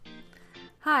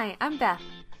Hi, I'm Beth.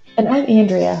 And I'm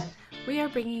Andrea. We are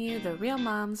bringing you the Real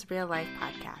Moms, Real Life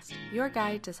podcast, your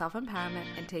guide to self-empowerment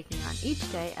and taking on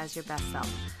each day as your best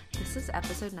self. This is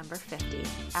episode number 50.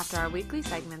 After our weekly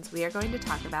segments, we are going to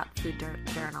talk about food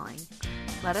journaling.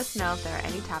 Let us know if there are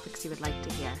any topics you would like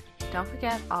to hear. Don't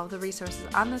forget, all of the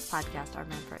resources on this podcast are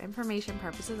meant for information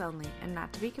purposes only and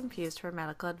not to be confused for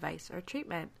medical advice or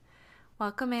treatment.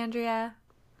 Welcome, Andrea.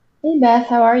 Hey, Beth,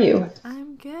 how are you?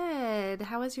 I'm good.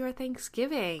 How was your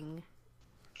Thanksgiving?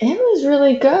 It was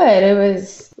really good.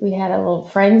 We had a little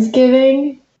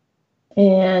Friendsgiving,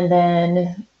 and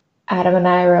then Adam and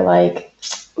I were like,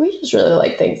 we just really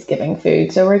like Thanksgiving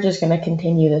food, so we're just going to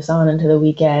continue this on into the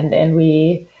weekend. And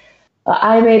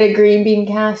I made a green bean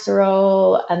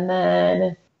casserole, and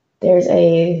then there's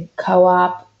a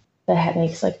co-op that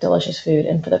makes like delicious food.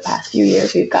 And for the past few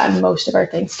years, we've gotten most of our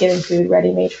Thanksgiving food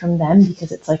ready-made from them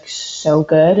because it's like so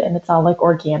good and it's all like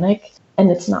organic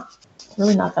and it's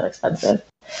really not that expensive.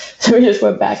 So we just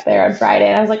went back there on Friday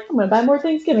and I was like, I'm going to buy more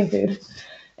Thanksgiving food.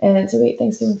 And so we ate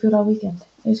Thanksgiving food all weekend.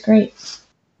 It was great.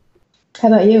 How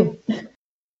about you?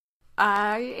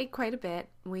 I ate quite a bit.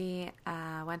 We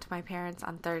went to my parents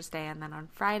on Thursday, and then on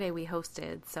Friday we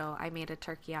hosted. So I made a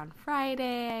turkey on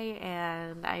Friday,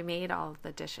 and I made all of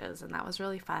the dishes, and that was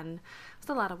really fun. It was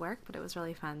a lot of work, but it was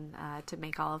really fun to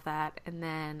make all of that. And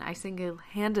then I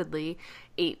single-handedly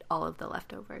ate all of the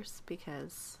leftovers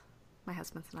because my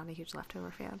husband's not a huge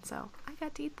leftover fan, so I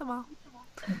got to eat them all.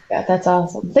 Yeah, that's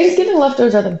awesome. Thanksgiving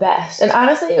leftovers are the best. And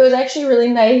honestly, it was actually really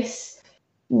nice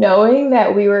knowing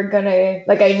that we were gonna,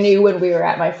 like, I knew when we were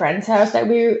at my friend's house that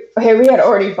we had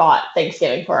already bought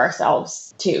Thanksgiving for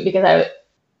ourselves too, because I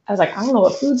was like, I don't know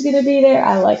what food's gonna be there.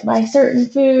 I like my certain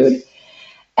food,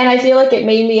 and I feel like it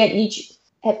made me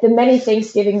at the many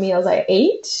Thanksgiving meals I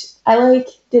ate, I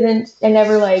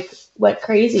never went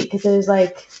crazy because it was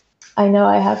like, I know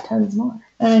I have tons more,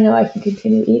 and I know I can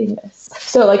continue eating this.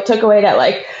 So it took away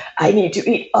that I need to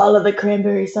eat all of the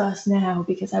cranberry sauce now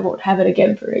because I won't have it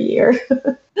again for a year.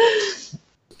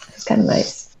 It's kind of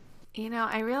nice. You know,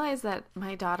 I realize that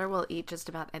my daughter will eat just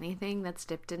about anything that's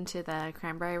dipped into the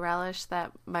cranberry relish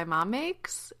that my mom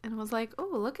makes, and was like, oh,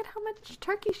 look at how much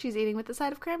turkey she's eating with the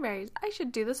side of cranberries. I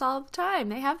should do this all the time.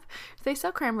 They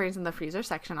sell cranberries in the freezer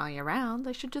section all year round.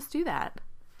 I should just do that.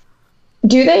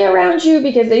 Do they around you?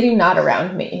 Because they do not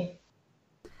around me.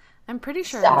 I'm pretty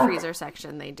sure in the freezer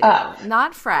section they do.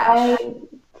 Not fresh. I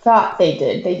thought they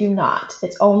did. They do not.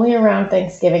 It's only around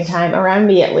Thanksgiving time, around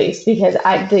me at least, because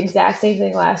I did the exact same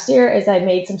thing last year is I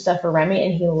made some stuff for Remy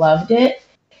and he loved it.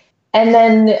 And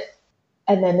then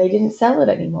they didn't sell it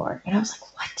anymore. And I was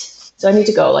like, what? So I need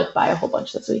to go buy a whole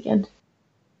bunch this weekend.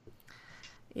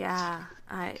 Yeah.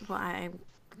 I'm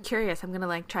curious. I'm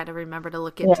gonna try to remember to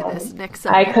look into this next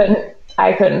summer.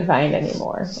 I couldn't find any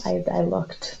more. I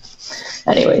looked.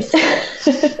 Anyways.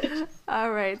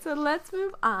 All right, so let's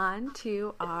move on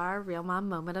to our Real Mom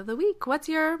Moment of the Week. What's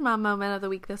your Mom Moment of the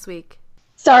Week this week?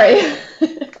 Sorry.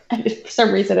 For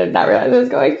some reason I did not realize I was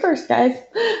going first, guys.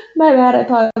 My bad, I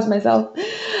paused myself.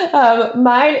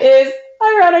 Mine is,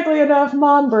 ironically enough,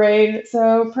 mom brain,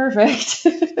 so perfect.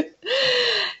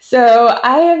 So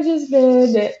I have just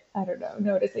been, I don't know,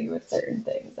 noticing with certain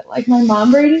things that my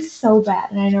mom brain is so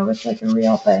bad, and I know it's a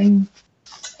real thing.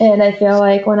 And I feel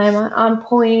like when I'm on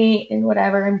point and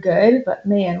whatever, I'm good. But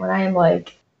man, when I am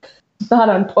not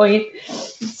on point,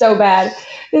 it's so bad.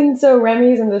 And so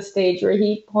Remy's in this stage where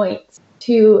he points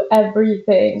to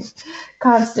everything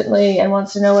constantly and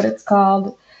wants to know what it's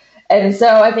called. And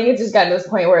so I think it's just gotten to this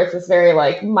point where it's just very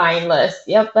mindless.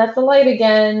 Yep, that's a light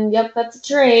again. Yep, that's a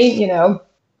train,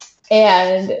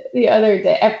 And the other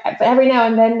day, every now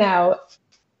and then now,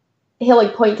 he'll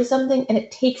point to something and it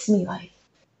takes me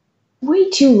way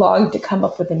too long to come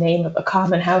up with the name of a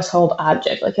common household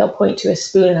object. He'll point to a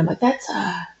spoon and I'm like, that's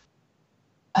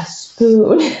a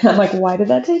spoon. I'm like, why did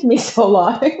that take me so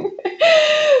long?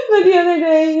 But the other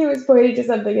day he was pointing to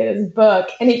something in his book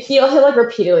and he'll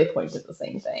repeatedly point to the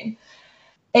same thing.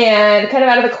 And kind of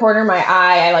out of the corner of my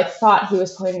eye, I thought he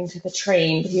was pointing to the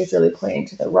train, but he was really pointing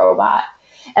to the robot.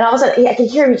 And all of a sudden I could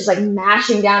hear him just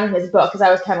mashing down in his book because I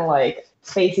was kind of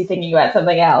spacey thinking about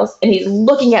something else. And he's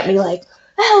looking at me like,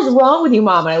 the hell's wrong with you,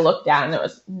 Mom? And I looked down and it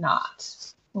was not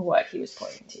what he was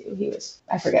pointing to.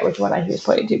 I forget which one he was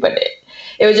pointing to, but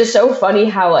it was just so funny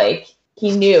how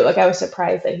he knew. I was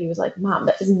surprised that he was like, Mom,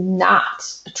 that is not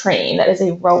a train. That is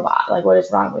a robot. What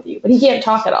is wrong with you? But he can't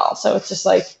talk at all. So it's just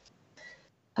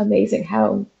amazing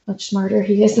how much smarter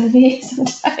he is than me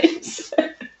sometimes.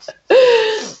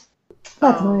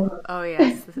 That's mine. Oh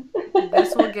yes.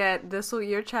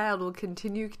 Your child will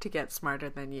continue to get smarter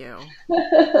than you.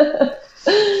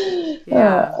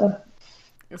 Yeah.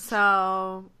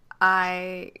 So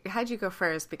I had you go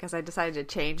first because I decided to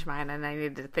change mine and I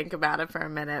needed to think about it for a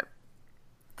minute.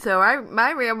 So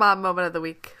my real mom moment of the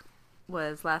week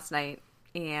was last night,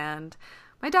 and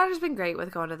my daughter's been great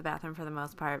with going to the bathroom for the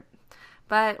most part.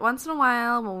 But once in a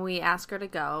while, when we ask her to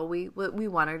go, we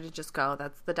want her to just go.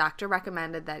 That's the doctor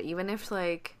recommended that even if,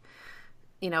 like,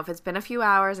 you know, if it's been a few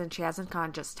hours and she hasn't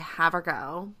gone, just to have her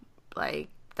go. Like,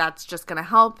 that's just going to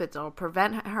help. It'll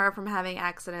prevent her from having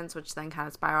accidents, which then kind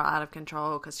of spiral out of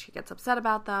control because she gets upset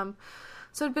about them.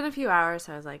 So it'd been a few hours,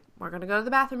 so I was like, we're going to go to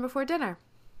the bathroom before dinner.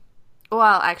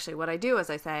 Well, actually, what I do is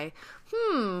I say,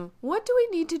 what do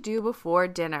we need to do before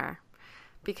dinner?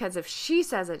 Because if she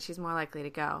says it, she's more likely to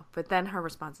go. But then her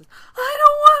response is, I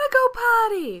don't want to go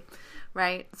potty.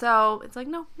 Right? So it's like,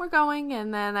 no, we're going.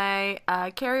 And then I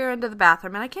carry her into the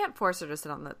bathroom. And I can't force her to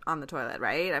sit on the toilet,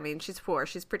 right? I mean, she's 4.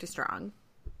 She's pretty strong.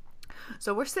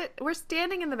 So we're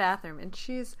standing in the bathroom. And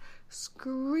she's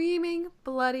screaming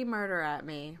bloody murder at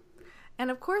me. And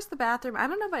of course the bathroom, I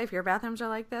don't know if your bathrooms are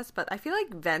like this, but I feel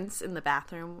like vents in the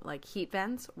bathroom, like heat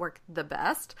vents, work the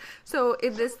best. So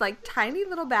in this like tiny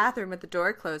little bathroom with the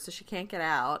door closed so she can't get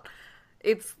out,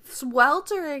 it's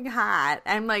sweltering hot.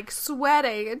 I'm like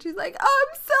sweating and she's like, oh,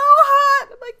 I'm so hot.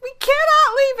 I'm like, we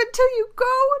cannot leave until you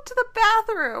go to the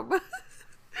bathroom.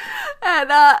 and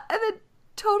then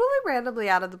totally randomly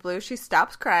out of the blue, she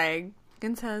stops crying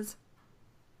and says,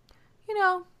 you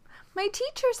know, my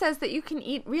teacher says that you can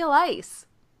eat real ice.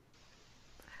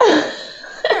 No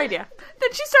idea.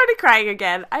 Then she started crying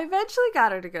again. I eventually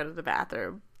got her to go to the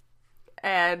bathroom.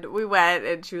 And we went,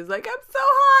 and she was like, I'm so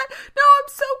hot. No, I'm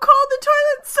so cold. The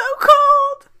toilet's so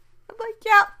cold. I'm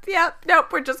like, yep,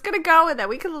 nope, we're just going to go, and then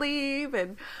we can leave.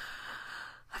 And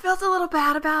I felt a little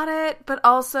bad about it, but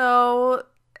also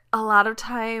a lot of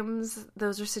times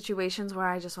those are situations where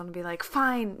I just want to be like,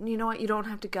 fine, you know what, you don't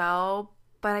have to go.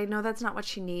 But I know that's not what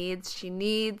she needs. She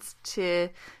needs to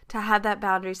have that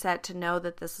boundary set, to know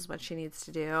that this is what she needs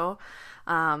to do.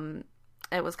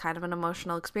 It was kind of an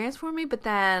emotional experience for me. But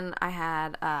then I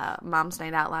had Mom's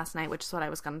Night Out last night, which is what I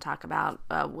was going to talk about,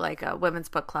 like a women's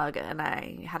book club. And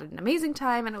I had an amazing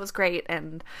time, and it was great.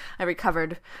 And I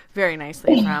recovered very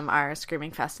nicely from our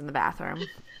screaming fest in the bathroom.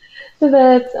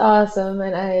 That's awesome.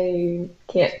 And I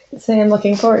can't say I'm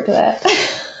looking forward to that.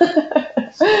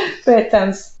 But it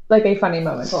sounds like a funny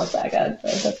moment to look back at.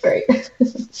 So that's great.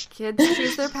 Kids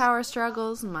choose their power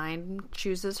struggles. Mine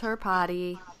chooses her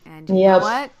potty. And you know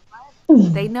what?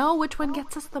 They know which one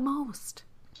gets us the most.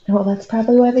 Well, that's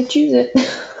probably why they choose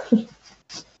it.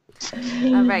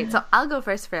 All right, so I'll go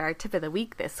first for our tip of the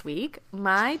week this week.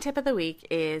 My tip of the week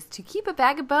is to keep a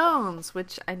bag of bones,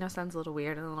 which I know sounds a little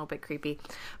weird and a little bit creepy.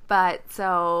 But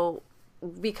so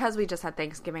because we just had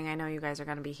Thanksgiving, I know you guys are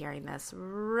going to be hearing this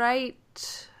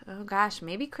right, oh gosh,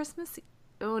 maybe Christmas,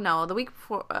 oh no, the week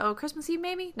before, oh, Christmas Eve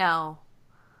maybe? No.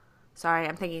 Sorry,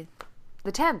 I'm thinking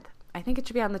the 10th. I think it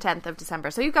should be on the 10th of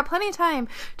December. So you've got plenty of time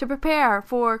to prepare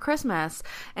for Christmas.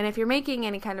 And if you're making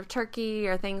any kind of turkey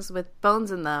or things with bones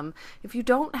in them, if you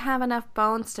don't have enough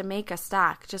bones to make a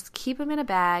stock, just keep them in a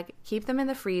bag, keep them in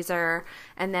the freezer,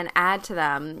 and then add to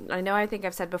them. I think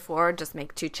I've said before, just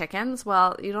make 2 chickens.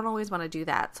 Well, you don't always want to do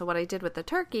that. So what I did with the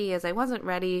turkey is I wasn't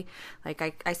ready. Like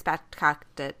I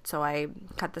spatchcocked it. So I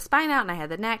cut the spine out and I had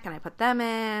the neck and I put them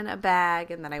in a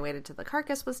bag. And then I waited till the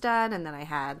carcass was done. And then I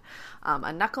had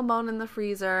a knuckle bone in the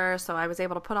freezer, so I was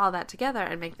able to put all that together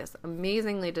and make this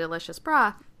amazingly delicious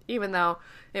broth, even though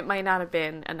it might not have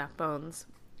been enough bones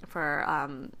for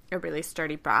a really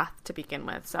sturdy broth to begin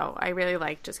with. So I really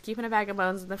like just keeping a bag of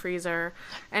bones in the freezer,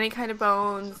 any kind of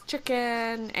bones,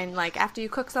 chicken, and like after you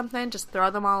cook something, just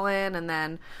throw them all in, and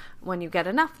then when you get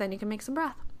enough, then you can make some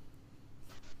broth.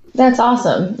 That's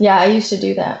awesome. Yeah, I used to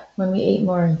do that when we ate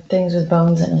more things with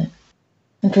bones in it.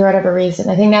 And for whatever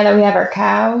reason, I think now that we have our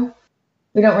cow,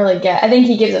 we don't really I think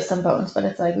he gives us some bones, but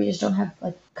it's like we just don't have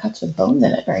like cuts with bones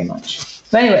in it very much.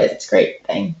 But anyways, it's a great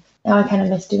thing. Now I kind of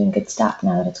miss doing good stuff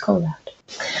now that it's cold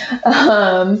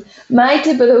out. My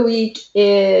tip of the week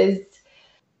is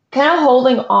kind of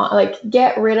holding on, like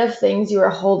get rid of things you are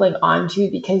holding on to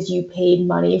because you paid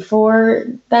money for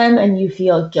them and you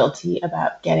feel guilty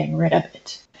about getting rid of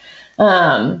it.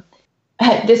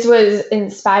 This was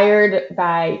inspired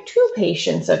by 2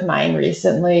 patients of mine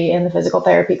recently in the physical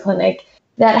therapy clinic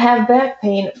that have back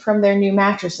pain from their new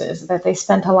mattresses that they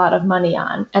spent a lot of money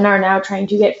on and are now trying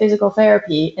to get physical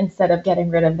therapy instead of getting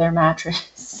rid of their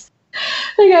mattress.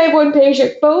 Like I have one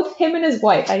patient, both him and his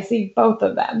wife, I see both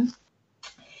of them,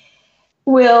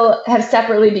 will have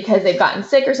separately because they've gotten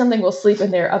sick or something, will sleep in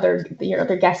their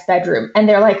guest bedroom. And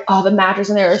they're like, oh, the mattress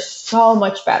in there is so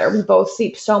much better. We both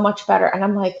sleep so much better. And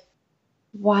I'm like,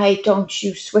 why don't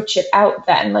you switch it out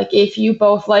then? Like, if you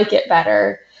both like it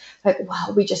better, like,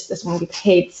 well, this one we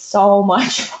paid so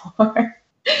much for.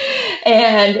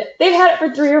 And they've had it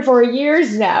for 3 or 4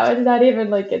 years now. It's not even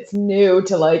like it's new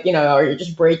to like, or you're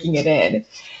just breaking it in.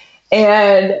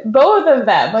 And both of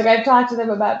them, like I've talked to them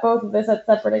about both of this at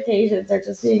separate occasions, they're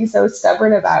just being so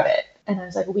stubborn about it. And I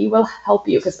was like, we will help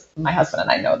you, because my husband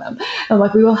and I know them. I'm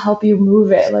like, we will help you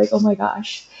move it. Like, oh my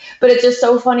gosh. But it's just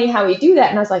so funny how we do that.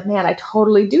 And I was like, man, I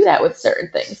totally do that with certain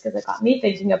things, because it got me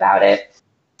thinking about it.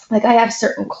 Like, I have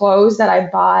certain clothes that I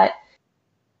bought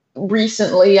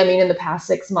recently, in the past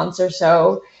 6 months or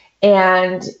so,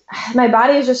 and my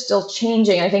body is just still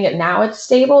changing. I think now it's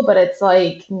stable, but it's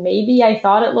like, maybe I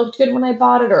thought it looked good when I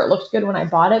bought it, or it looked good when I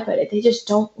bought it, but they just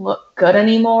don't look good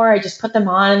anymore. I just put them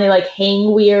on and they like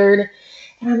hang weird.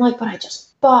 And I'm like, but I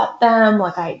just bought them.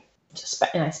 Like, I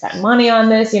spent money on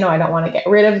this, I don't want to get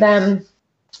rid of them.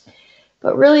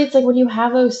 But really, it's like when you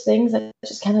have those things that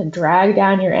just kind of drag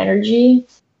down your energy,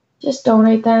 just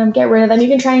donate them, get rid of them. You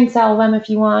can try and sell them if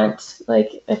you want,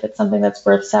 like if it's something that's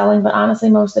worth selling, but honestly,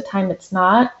 most of the time it's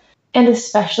not. And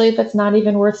especially if it's not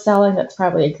even worth selling, that's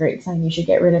probably a great sign you should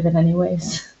get rid of it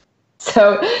anyways.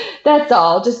 So that's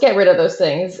all. Just get rid of those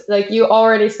things. Like, you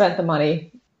already spent the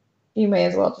money. You may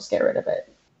as well just get rid of it.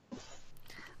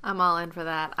 I'm all in for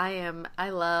that. I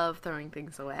love throwing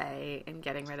things away and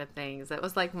getting rid of things. It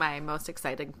was like my most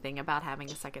exciting thing about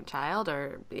having a second child,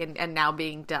 and now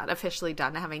being officially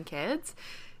done having kids,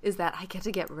 is that I get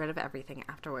to get rid of everything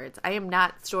afterwards. I am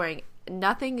not storing,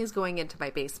 nothing is going into my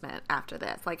basement after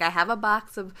this. Like, I have a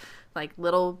box of like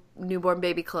little newborn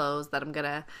baby clothes that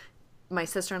my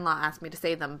sister-in-law asked me to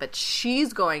save them, but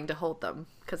she's going to hold them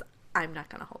because I'm not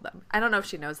going to hold them. I don't know if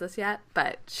she knows this yet,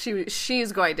 but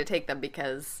she's going to take them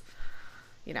because,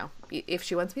 if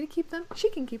she wants me to keep them, she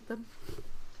can keep them.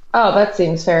 Oh, that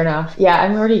seems fair enough. Yeah,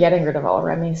 I'm already getting rid of all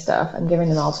Remy's stuff. I'm giving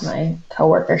them all to my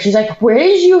coworker. She's like, where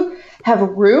did you have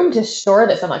room to store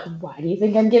this? I'm like, why do you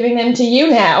think I'm giving them to you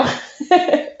now?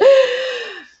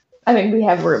 We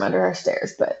have room under our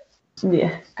stairs, but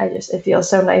yeah, it feels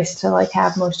so nice to like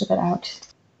have most of it out.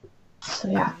 So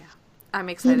yeah. Oh, yeah. I'm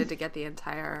excited to get the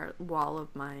entire wall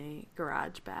of my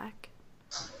garage back.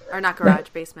 Or not garage,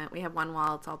 basement. We have one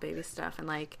wall, it's all baby stuff, and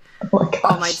like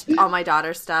all my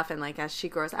daughter's stuff, and like as she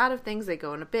grows out of things, they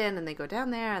go in a bin and they go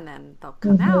down there, and then they'll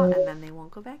come out, and then they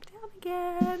won't go back down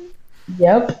again.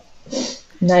 Yep.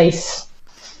 Nice.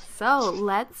 So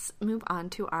let's move on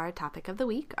to our topic of the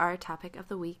week. Our topic of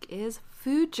the week is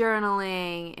food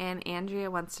journaling, and Andrea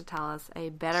wants to tell us a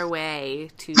better way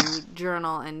to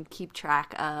journal and keep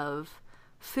track of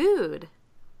food.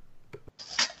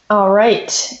 All right.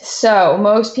 So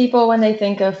most people, when they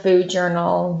think of food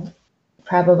journal,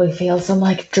 probably feel some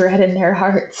like dread in their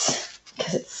hearts,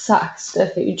 because it sucks to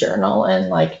food journal and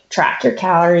like track your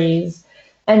calories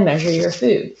and measure your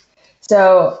food.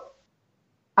 So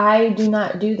I do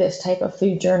not do this type of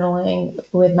food journaling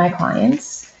with my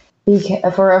clients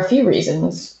for a few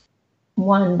reasons.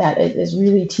 One, that it is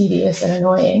really tedious and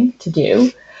annoying to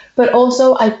do, but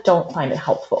also I don't find it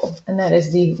helpful. And that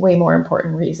is the way more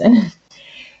important reason.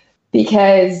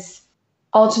 Because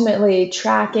ultimately,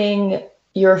 tracking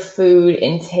your food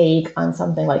intake on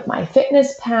something like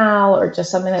MyFitnessPal or just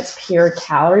something that's pure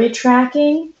calorie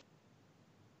tracking,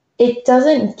 it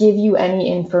doesn't give you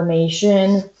any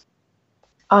information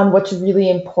on what's really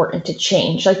important to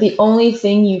change. Like, the only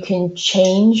thing you can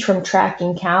change from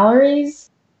tracking calories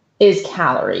is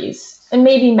calories and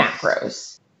maybe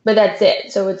macros, but that's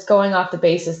it. So it's going off the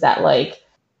basis that like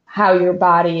how your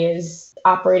body is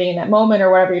operating in that moment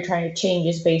or whatever you're trying to change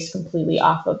is based completely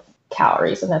off of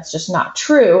calories, and that's just not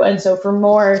true. And so for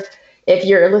more, if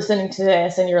you're listening to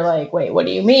this and you're like, wait, what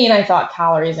do you mean? I thought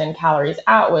calories in, calories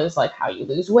out was like how you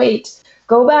lose weight.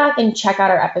 Go back and check out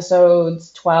our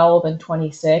episodes 12 and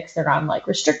 26. They're on like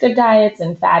restrictive diets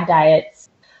and fad diets,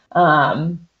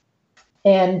 and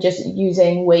just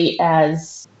using weight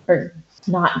or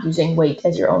not using weight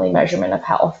as your only measurement of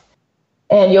health.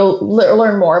 And you'll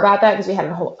learn more about that because we had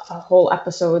a whole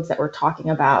episodes that were talking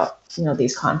about,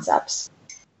 these concepts.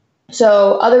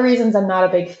 So other reasons I'm not a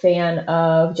big fan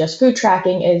of just food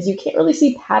tracking is you can't really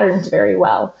see patterns very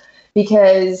well,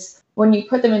 because when you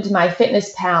put them into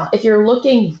MyFitnessPal, if you're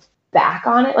looking back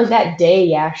on it, like that day,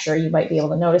 yeah, sure, you might be able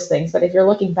to notice things. But if you're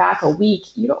looking back a week,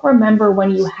 you don't remember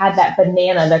when you had that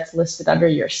banana that's listed under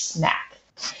your snack.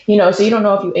 So you don't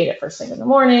know if you ate it first thing in the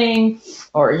morning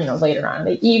or, later on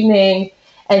in the evening.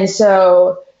 And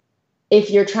so if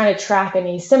you're trying to track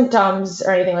any symptoms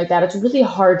or anything like that, it's really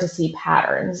hard to see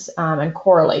patterns and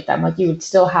correlate them. Like, you would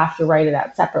still have to write it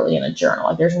out separately in a journal.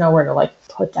 Like, there's nowhere to like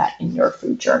put that in your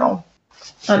food journal.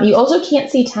 You also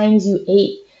can't see times you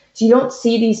ate. So you don't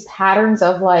see these patterns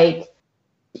of like,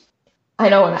 I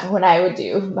know when I would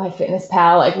do my Fitness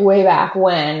Pal, like way back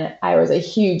when I was a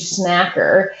huge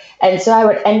snacker. And so I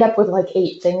would end up with like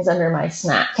 8 things under my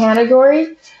snack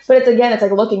category. But it's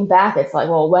like looking back, it's like,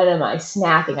 well, when am I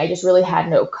snacking? I just really had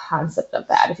no concept of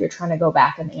that if you're trying to go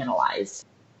back and analyze.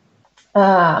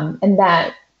 And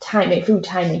that food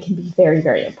timing can be very,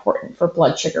 very important for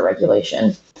blood sugar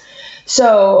regulation.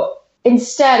 So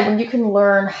instead, when you can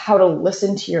learn how to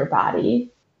listen to your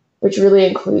body, which really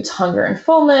includes hunger and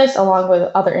fullness, along with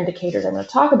other indicators I'm going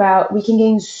to talk about, we can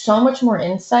gain so much more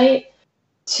insight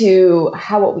to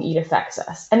how what we eat affects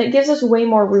us. And it gives us way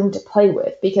more room to play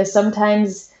with, because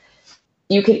sometimes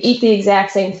you could eat the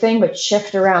exact same thing, but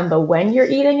shift around the when you're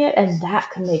eating it, and that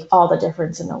can make all the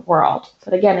difference in the world.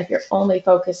 But again, if your only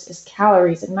focus is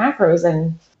calories and macros,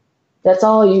 then that's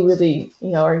all you really,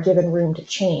 are given room to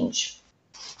change.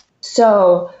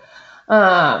 So,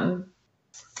 I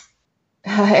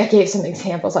gave some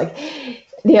examples. Like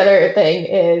the other thing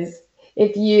is,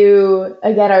 if you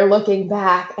again are looking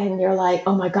back and you're like,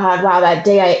 oh my God, wow, that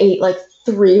day I ate like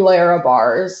 3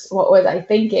 Larabar. What was I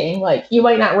thinking? Like, you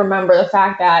might not remember the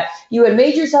fact that you had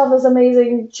made yourself this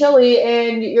amazing chili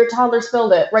and your toddler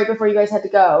spilled it right before you guys had to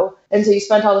go. And so you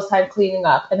spent all this time cleaning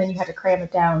up, and then you had to cram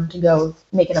it down to go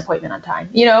make an appointment on time.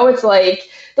 It's like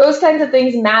those kinds of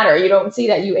things matter. You don't see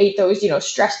that you ate those,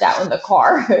 stressed out in the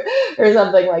car or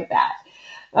something like that.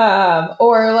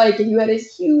 Or like if you had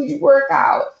this huge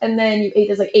workout and then you ate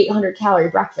this like 800 calorie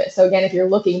breakfast. So again, if you're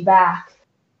looking back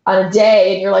on a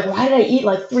day and you're like, why did I eat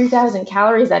like 3,000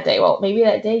 calories that day? Well, maybe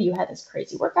that day you had this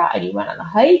crazy workout and you went on a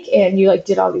hike and you like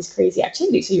did all these crazy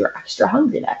activities. So you were extra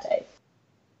hungry that day.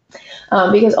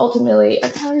 Because ultimately our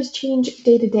calories change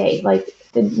day to day. Like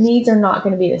the needs are not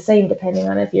going to be the same depending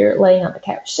on if you're laying on the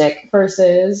couch sick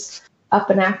versus up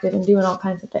and active and doing all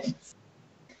kinds of things.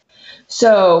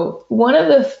 So one of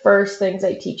the first things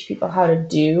I teach people how to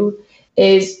do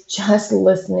is just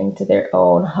listening to their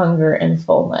own hunger and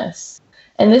fullness.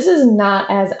 And this is not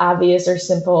as obvious or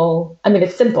simple. I mean,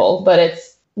 it's simple, but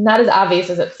it's not as obvious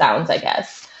as it sounds, I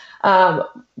guess.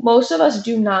 Most of us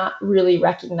do not really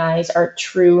recognize our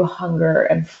true hunger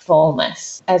and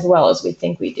fullness as well as we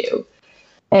think we do.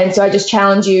 And so I just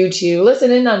challenge you to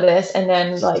listen in on this and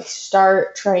then like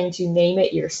start trying to name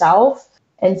it yourself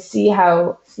and see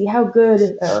how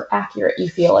good or accurate you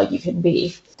feel like you can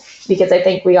be. Because I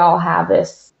think we all have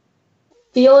this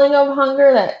feeling of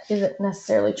hunger that isn't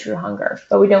necessarily true hunger,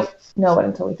 but we don't know it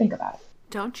until we think about it.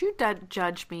 Don't you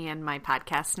judge me and my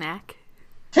podcast snack?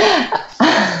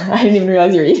 I didn't even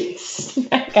realize you were eating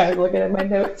snack. I was looking at my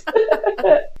notes.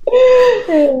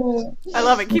 I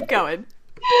love it. Keep going.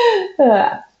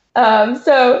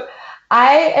 So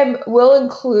will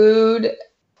include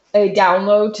a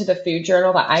download to the food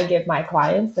journal that I give my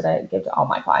clients, that I give to all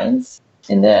my clients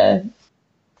in the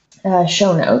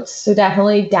show notes. So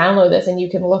definitely download this and you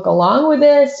can look along with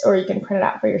this, or you can print it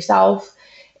out for yourself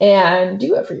and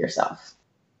do it for yourself.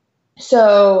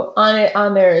 So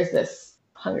on there is this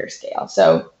hunger scale.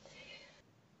 So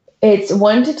it's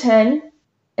 1 to 10,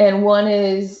 and 1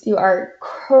 is you are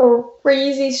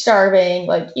crazy starving.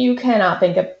 Like you cannot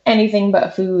think of anything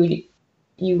but food.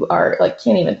 You are like,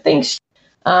 can't even think.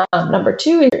 Number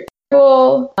 2 is you're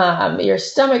full. Your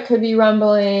stomach could be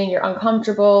rumbling. You're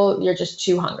uncomfortable. You're just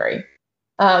too hungry.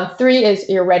 3 is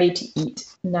you're ready to eat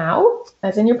now,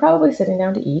 as in you're probably sitting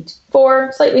down to eat.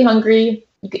 4, slightly hungry.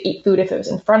 You could eat food if it was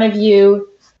in front of you.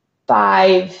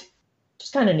 5,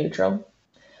 just kind of neutral.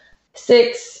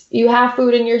 6, you have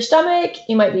food in your stomach.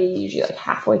 You might be usually like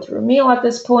halfway through a meal at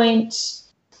this point.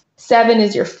 7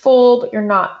 is you're full, but you're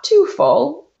not too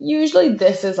full. Usually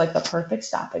this is like the perfect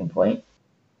stopping point.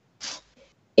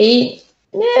 8,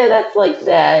 that's like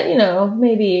that,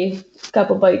 maybe a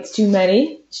couple bites too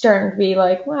many. Starting to be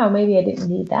like, wow, maybe I didn't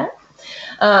need that.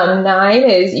 9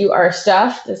 is you are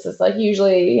stuffed. This is like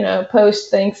usually,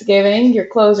 post Thanksgiving, your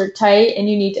clothes are tight and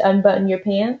you need to unbutton your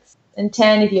pants. And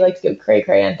 10, if you like to go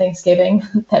cray-cray on Thanksgiving,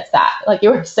 that's that. Like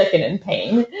you are sick and in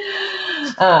pain.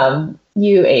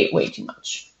 You ate way too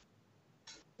much.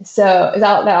 So is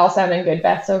that all sounding good,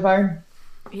 Beth, so far?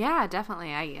 Yeah,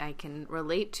 definitely. I can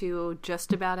relate to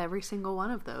just about every single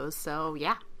one of those. So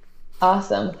yeah.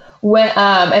 Awesome.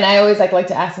 And I always like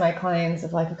to ask my clients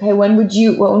of like, okay, what would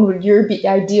your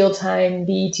ideal time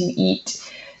be to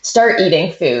start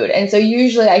eating food? And so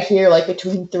usually I hear like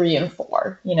between 3 and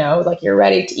 4, like you're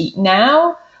ready to eat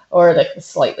now or like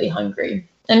slightly hungry.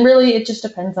 And really it just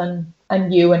depends on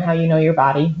you and how you know your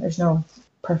body. There's no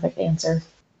perfect answer.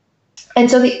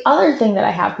 And so the other thing that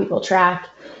I have people track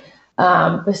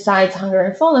besides hunger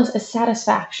and fullness is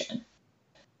satisfaction.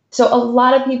 So a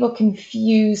lot of people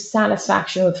confuse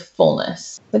satisfaction with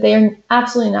fullness, but they are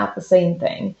absolutely not the same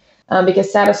thing,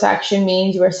 because satisfaction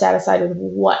means you are satisfied with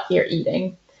what you're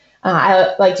eating.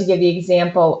 I like to give the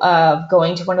example of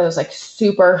going to one of those like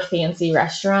super fancy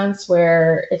restaurants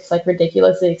where it's like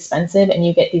ridiculously expensive and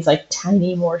you get these like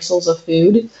tiny morsels of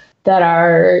food that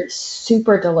are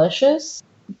super delicious,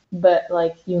 but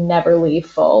like you never leave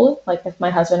full. Like if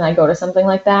my husband and I go to something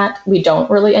like that, we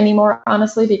don't really anymore,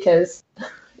 honestly, because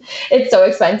it's so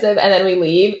expensive. And then we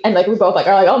leave and like we both like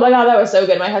are like, oh my God, that was so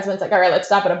good. My husband's like, all right, let's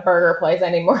stop at a burger place.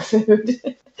 I need more food.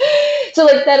 So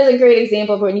like that is a great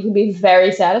example of when you can be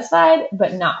very satisfied,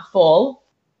 but not full.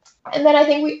 And then I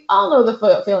think we all know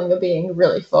the feeling of being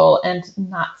really full and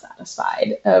not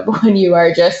satisfied, when you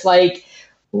are just like,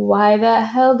 why the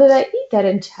hell did I eat that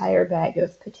entire bag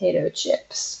of potato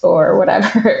chips or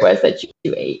whatever it was that you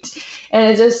ate? And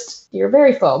it's just, you're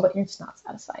very full, but you're just not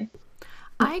satisfied.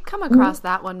 I come across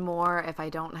that one more if I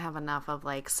don't have enough of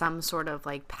like some sort of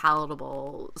like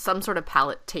some sort of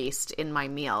palate taste in my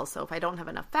meal. So if I don't have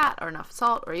enough fat or enough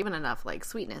salt or even enough like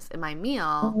sweetness in my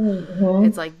meal,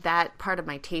 it's like that part of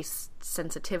my taste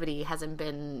sensitivity hasn't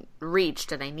been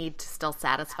reached and I need to still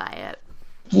satisfy it.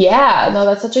 Yeah, no,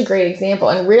 that's such a great example.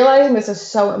 And realizing this is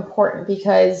so important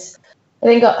because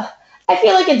I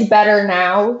feel like it's better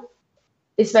now,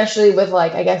 especially with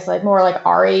like, I guess like more like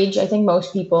our age. I think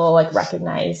most people like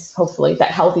recognize, hopefully, that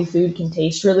healthy food can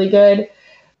taste really good.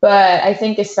 But I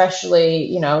think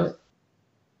especially,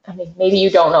 I mean, maybe you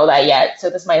don't know that yet,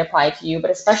 so this might apply to you, but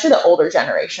especially the older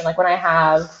generation. Like when I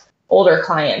have older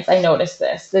clients, I notice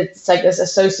this. It's like this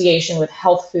association with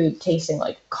health food tasting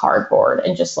like cardboard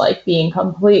and just like being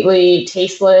completely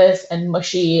tasteless and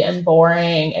mushy and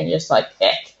boring and just like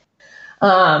ick.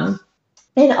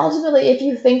 And ultimately, if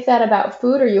you think that about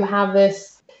food or you have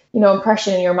this,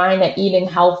 impression in your mind that eating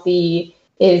healthy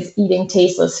is eating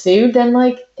tasteless food, then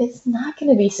like it's not going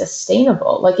to be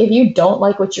sustainable. Like if you don't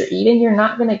like what you're eating, you're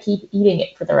not going to keep eating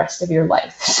it for the rest of your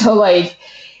life. So like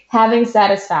having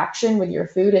satisfaction with your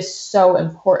food is so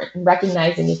important. And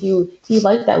recognizing if you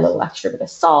like that little extra bit of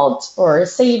salt or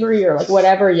savory or like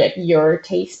whatever your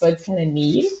taste buds kind of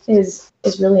need is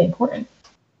really important.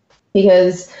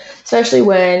 Because especially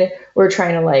when we're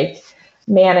trying to like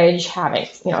manage having,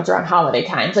 it's around holiday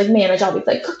times, like manage all these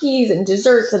like cookies and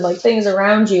desserts and like things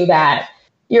around you that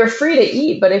you're free to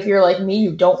eat. But if you're like me,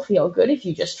 you don't feel good if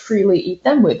you just freely eat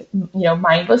them with,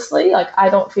 mindlessly. Like I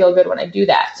don't feel good when I do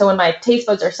that. So when my taste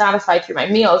buds are satisfied through my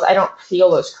meals, I don't feel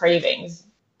those cravings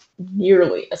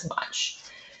nearly as much.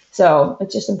 So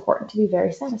it's just important to be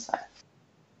very satisfied.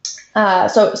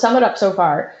 So sum it up so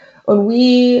far. When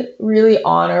we really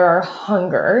honor our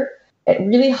hunger, it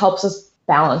really helps us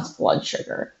balance blood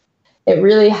sugar. It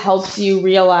really helps you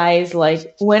realize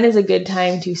like when is a good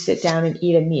time to sit down and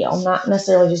eat a meal, not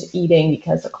necessarily just eating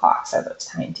because the clock says it's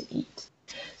time to eat.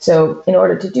 So in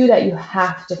order to do that, you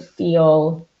have to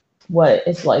feel what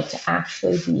it's like to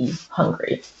actually be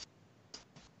hungry.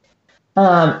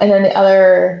 And then the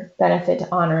other benefit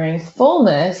to honoring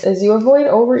fullness is you avoid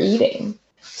overeating.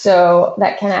 So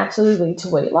that can absolutely lead to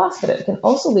weight loss, but it can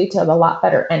also lead to a lot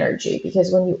better energy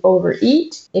because when you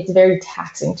overeat, it's very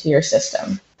taxing to your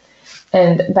system.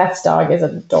 And Beth's dog is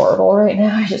adorable right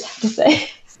now, I just have to say.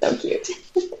 So cute.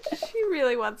 She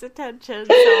really wants attention,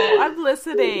 so I'm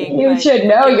listening. You should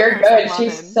know you're good.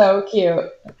 She's so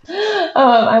cute.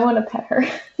 I want to pet her.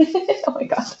 Oh my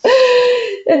God.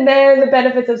 And then the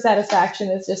benefits of satisfaction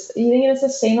is just eating in a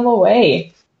sustainable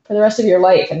way for the rest of your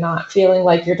life and not feeling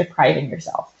like you're depriving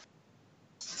yourself.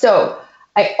 So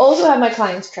I also have my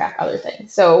clients track other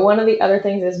things. So one of the other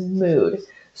things is mood.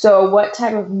 So what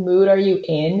type of mood are you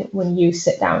in when you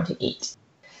sit down to eat?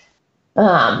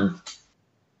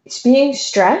 Being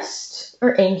stressed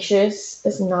or anxious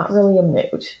is not really a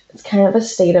mood. It's kind of a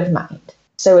state of mind.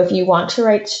 So if you want to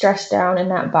write stress down in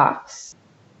that box,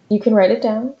 you can write it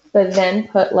down, but then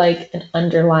put like an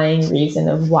underlying reason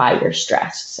of why you're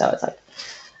stressed. So it's like,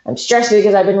 I'm stressed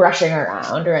because I've been rushing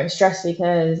around, or I'm stressed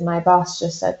because my boss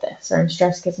just said this, or I'm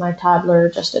stressed because my toddler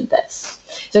just did this.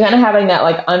 So kind of having that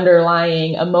like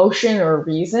underlying emotion or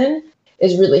reason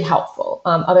is really helpful.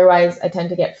 Otherwise, I tend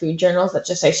to get food journals that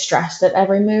just say stressed at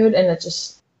every mood, and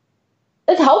it's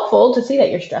helpful to see that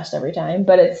you're stressed every time,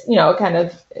 but it's,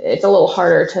 it's a little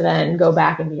harder to then go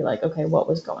back and be like, okay, what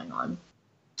was going on?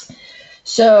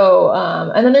 So,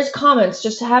 and then there's comments,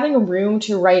 just having a room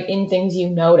to write in things you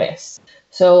notice.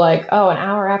 So like, oh, an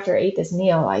hour after I ate this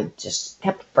meal, I just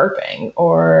kept burping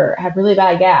or had really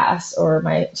bad gas or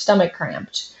my stomach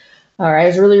cramped or I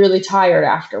was really, really tired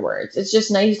afterwards. It's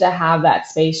just nice to have that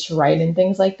space to write in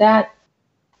things like that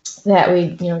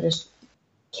we, just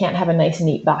can't have a nice,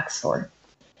 neat box for.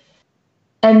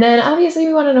 And then obviously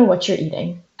we want to know what you're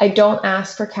eating. I don't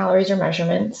ask for calories or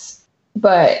measurements,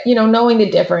 but knowing the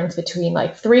difference between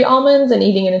like 3 almonds and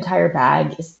eating an entire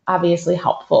bag is obviously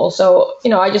helpful. So,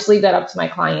 I just leave that up to my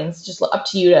clients, just up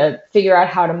to you to figure out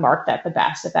how to mark that the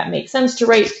best, if that makes sense to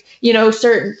write,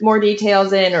 certain more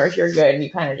details in, or if you're good, you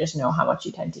kind of just know how much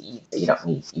you tend to eat. You don't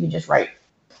need, you can just write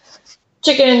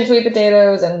chicken, sweet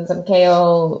potatoes, and some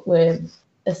kale with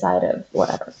a side of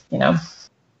whatever.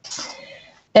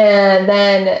 And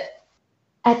then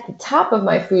at the top of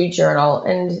my food journal,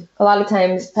 and a lot of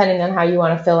times, depending on how you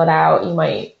want to fill it out, you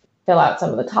might fill out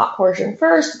some of the top portion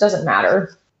first. It doesn't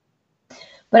matter.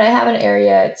 But I have an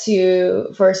area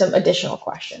for some additional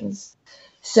questions.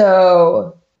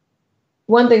 So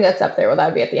one thing that's up there, well, that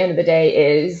would be at the end of the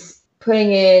day, is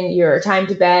putting in your time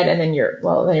to bed and then your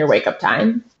wake up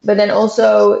time. But then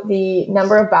also the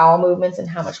number of bowel movements and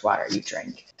how much water you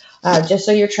drink, just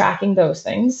so you're tracking those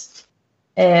things.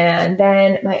 And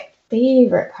then my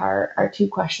favorite part are 2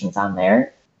 questions on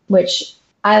there, which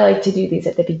I like to do these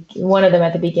one of them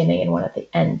at the beginning and one at the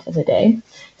end of the day.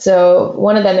 So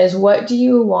one of them is, what do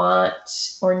you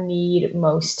want or need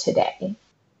most today?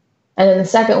 And then the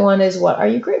second one is, what are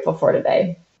you grateful for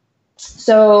today?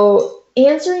 So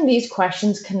answering these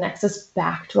questions connects us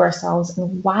back to ourselves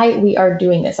and why we are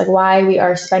doing this, like why we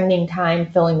are spending time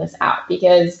filling this out,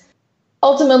 because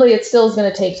ultimately, it still is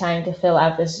going to take time to fill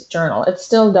out this journal. It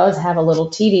still does have a little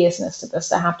tediousness to this,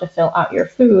 to have to fill out your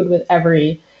food with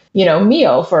every,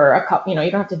 meal for a cup. You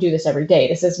don't have to do this every day.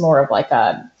 This is more of like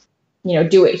a,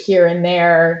 do it here and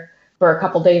there for a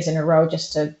couple days in a row,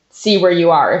 just to see where you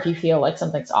are if you feel like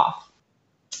something's off.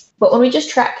 But when we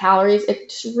just track calories, it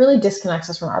just really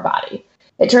disconnects us from our body.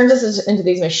 It turns us into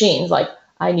these machines. Like,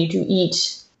 I need to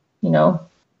eat,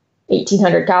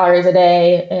 1,800 calories a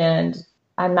day, and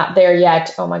I'm not there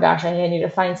yet. Oh my gosh, I need to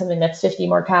find something that's 50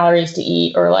 more calories to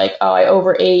eat, or like, oh, I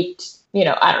overate. I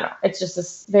don't know. It's just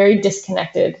this very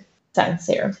disconnected sense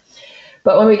here.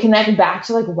 But when we connect back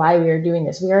to like why we are doing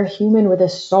this, we are human with a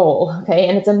soul, okay?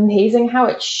 And it's amazing how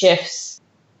it shifts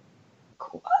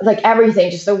like everything,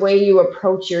 just the way you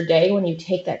approach your day when you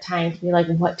take that time to be like,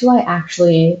 what do I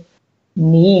actually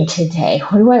need today?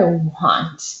 What do I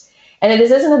want? And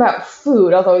this isn't about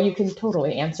food, although you can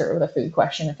totally answer it with a food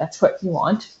question if that's what you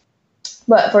want.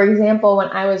 But for example, when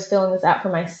I was filling this out for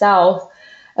myself,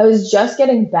 I was just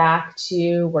getting back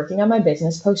to working on my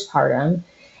business postpartum.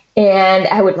 And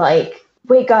I would like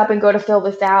wake up and go to fill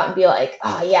this out and be like,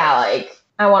 oh yeah, like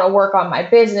I want to work on my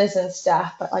business and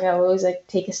stuff. But like I always like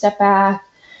take a step back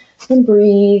and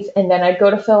breathe. And then I'd go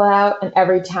to fill out. And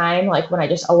every time, like when I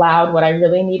just allowed what I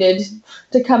really needed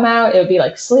to come out, it would be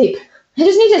like sleep. I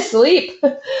just need to sleep.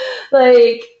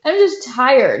 Like, I'm just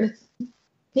tired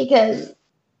because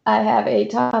I have a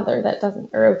toddler that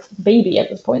or a baby at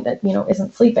this point that,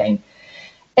 isn't sleeping.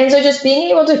 And so just being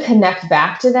able to connect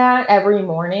back to that every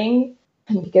morning,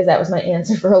 because that was my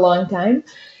answer for a long time,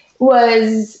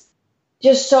 was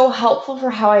just so helpful for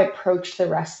how I approached the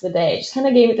rest of the day. It just kind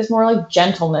of gave it this more like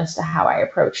gentleness to how I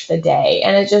approached the day.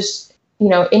 And it just,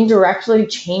 indirectly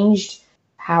changed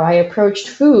how I approached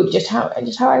food, just how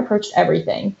I approached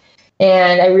everything.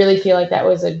 And I really feel like that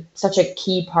was such a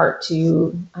key part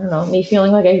to, me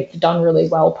feeling like I've done really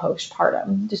well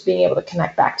postpartum, just being able to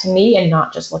connect back to me and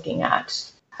not just looking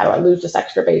at how do I lose this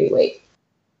extra baby weight.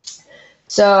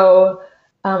 So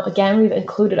again, we've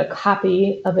included a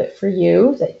copy of it for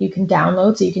you that you can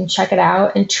download so you can check it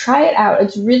out and try it out.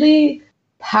 It's really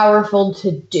powerful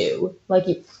to do. Like,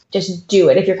 you just do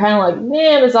it. If you're kind of like,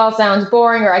 man, this all sounds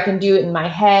boring, or I can do it in my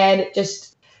head,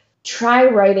 just try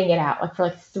writing it out like for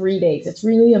like 3 days. It's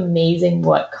really amazing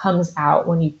what comes out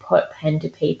when you put pen to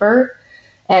paper.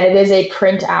 And it is a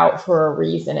print out for a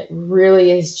reason. It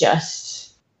really is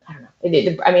just, I don't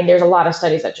know. There's a lot of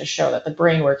studies that just show that the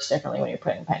brain works differently when you're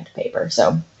putting pen to paper.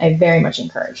 So I very much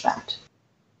encourage that.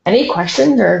 Any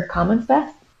questions or comments,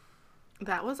 Beth?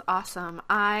 That was awesome.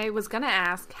 I was going to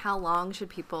ask, how long should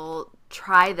people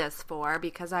try this for?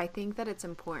 Because I think that it's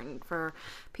important for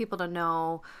people to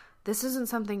know this isn't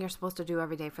something you're supposed to do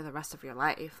every day for the rest of your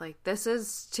life. Like, this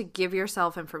is to give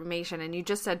yourself information. And you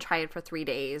just said try it for 3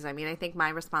 days. I think my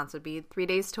response would be 3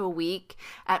 days to a week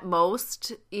at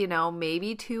most,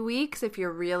 maybe 2 weeks if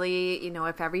you're really,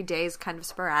 if every day is kind of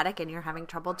sporadic and you're having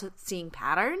trouble seeing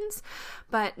patterns.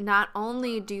 But not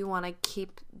only do you want to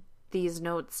keep these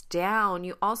notes down,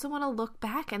 you also want to look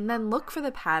back and then look for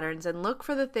the patterns and look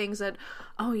for the things that,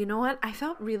 oh, you know what? I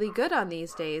felt really good on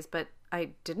these days, but I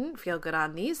didn't feel good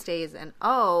on these days. And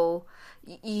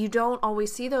you don't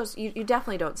always see those. You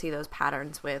definitely don't see those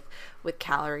patterns with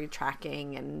calorie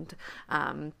tracking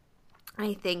and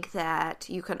I think that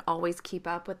you can always keep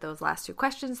up with those last 2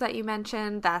 questions that you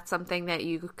mentioned. That's something that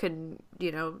you can,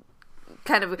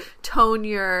 kind of tone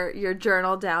your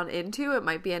journal down into. It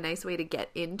might be a nice way to get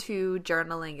into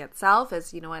journaling itself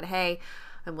is, hey,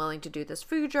 I'm willing to do this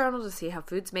food journal to see how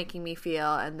food's making me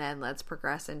feel, and then let's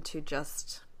progress into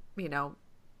just,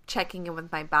 checking in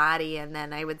with my body. And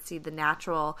then I would see the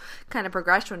natural kind of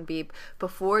progression would be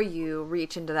before you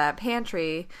reach into that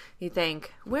pantry, you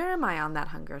think, where am I on that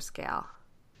hunger scale?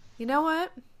 You know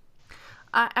what?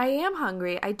 I am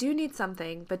hungry. I do need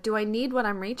something, but do I need what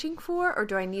I'm reaching for, or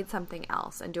do I need something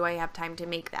else? And do I have time to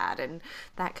make that, and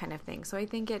that kind of thing? So I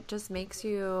think it just makes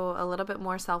you a little bit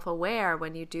more self-aware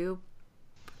when you do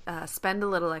spend a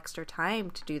little extra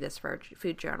time to do this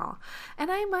food journal.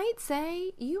 And I might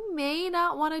say you may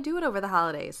not want to do it over the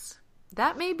holidays.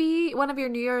 That may be one of your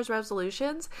New Year's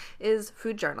resolutions is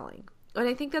food journaling. And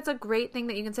I think that's a great thing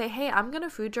that you can say, hey, I'm going to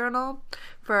food journal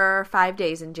for 5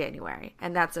 days in January.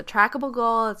 And that's a trackable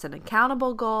goal. It's an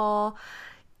accountable goal.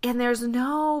 And there's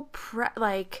no,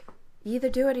 you either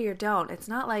do it or you don't. It's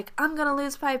not like, I'm going to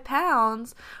lose 5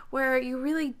 pounds, where you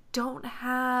really don't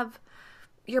have,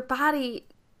 your body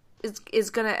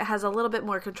has a little bit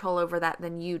more control over that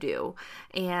than you do.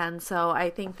 And so I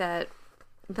think that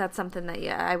that's something that,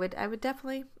 I would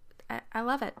definitely, I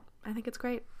love it. I think it's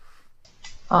great.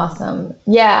 Awesome.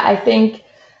 Yeah, I think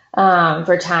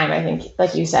for time, I think,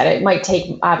 like you said, it might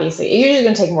take, obviously, it's usually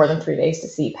going to take more than 3 days to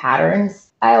see patterns.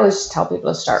 I always tell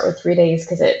people to start with 3 days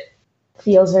because it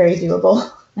feels very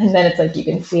doable. And then it's like you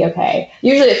can see, okay,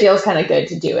 usually it feels kind of good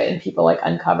to do it, and people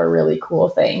uncover really cool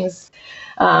things.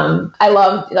 I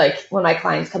love when my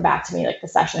clients come back to me the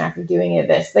session after doing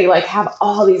they have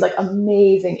all these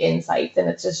amazing insights, and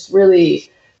it's just really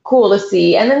cool to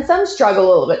see. And then some struggle a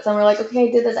little bit. Some are like, okay,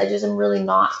 I did this. I just am really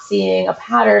not seeing a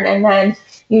pattern. And then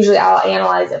usually I'll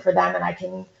analyze it for them, and I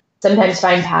can sometimes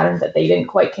find patterns that they didn't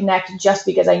quite connect just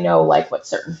because I know what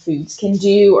certain foods can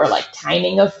do, or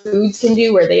timing of foods can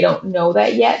do, where they don't know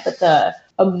that yet. But the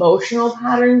emotional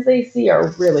patterns they see are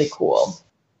really cool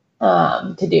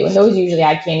to do. And those usually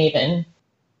I can't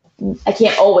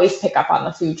always pick up on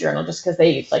the food journal just because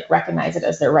they recognize it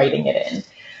as they're writing it in.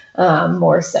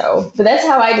 More so. But that's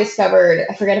how I discovered,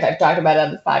 I forget if I've talked about it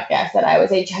on this podcast, that I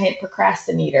was a giant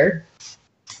procrastinator,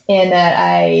 and that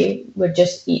I would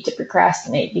just eat to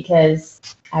procrastinate because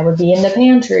I would be in the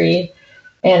pantry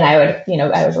and I would,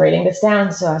 I was writing this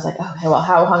down. So I was like, okay, well,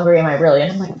 how hungry am I really?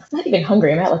 And I'm like, I'm not even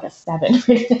hungry. I'm at a 7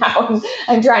 right now. And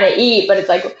I'm trying to eat, but it's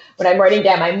when I'm writing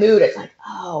down my mood, it's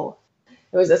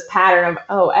it was this pattern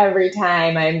of, every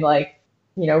time I'm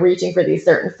reaching for these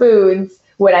certain foods,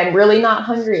 when I'm really not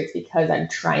hungry, it's because I'm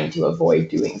trying to avoid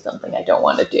doing something I don't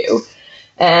want to do.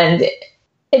 And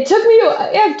it took me,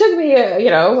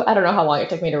 I don't know how long it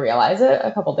took me to realize it,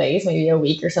 a couple days, maybe a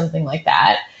week or something like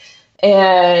that.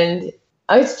 And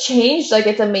it's changed.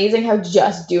 It's amazing how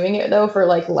just doing it though for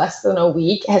less than a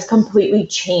week has completely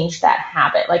changed that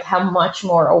habit, how much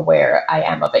more aware I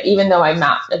am of it, even though I'm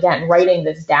not, again, writing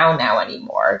this down now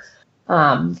anymore.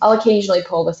 I'll occasionally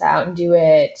pull this out and do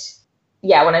it.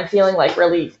 Yeah, when I'm feeling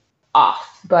really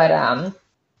off. But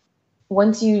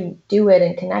once you do it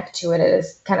and connect to it, it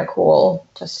is kind of cool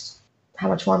just how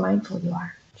much more mindful you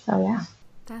are. So yeah.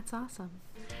 That's awesome.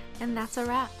 And that's a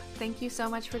wrap. Thank you so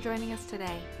much for joining us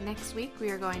today. Next week,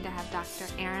 we are going to have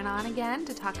Dr. Erin on again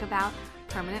to talk about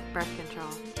permanent birth control.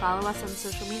 Follow us on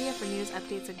social media for news,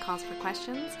 updates, and calls for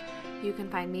questions. You can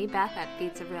find me, Beth, at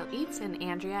Fates of Real Eats, and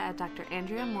Andrea at Dr.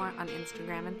 Andrea Moore on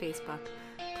Instagram and Facebook.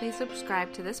 Please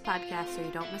subscribe to this podcast so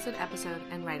you don't miss an episode,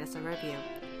 and write us a review.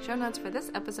 Show notes for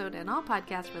this episode and all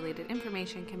podcast-related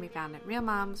information can be found at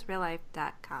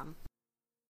realmomsreallife.com.